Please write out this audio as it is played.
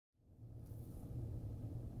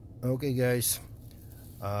Okay guys,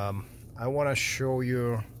 I want to show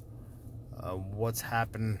you what's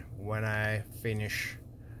happened when I finish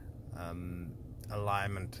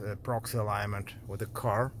proxy alignment with the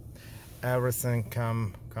car. Everything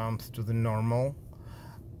comes to the normal,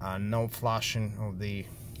 no flashing of the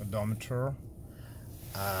odometer.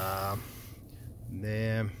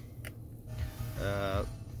 The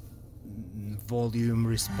volume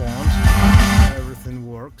response, everything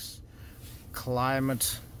works.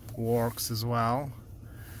 Climate works as well.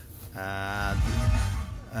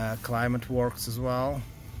 Climate works as well.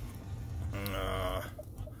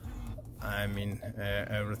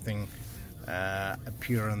 Everything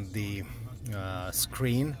appear on the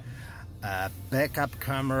screen. Backup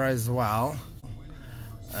camera as well,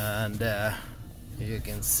 and you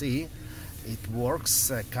can see it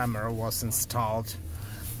works. Camera was installed,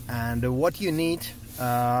 and what you need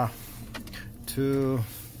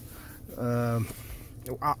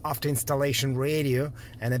after installation radio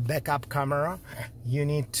and a backup camera, you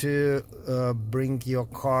need to bring your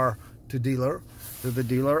car to the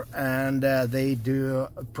dealer, and they do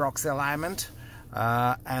proxy alignment,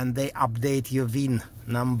 and they update your VIN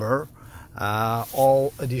number.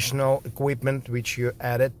 All additional equipment which you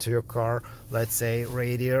added to your car, let's say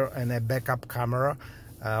radio and a backup camera,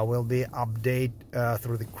 will be updated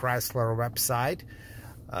through the Chrysler website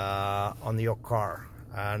on your car.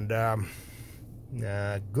 And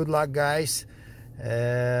good luck guys.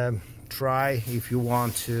 Try if you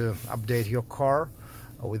want to update your car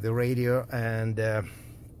with the radio and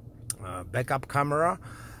backup camera,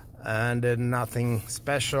 and nothing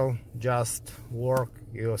special, just work.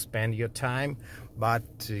 You spend your time, but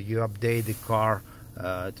you update the car,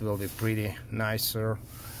 it will be pretty nicer.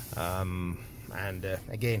 And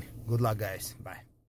again, good luck guys. Bye.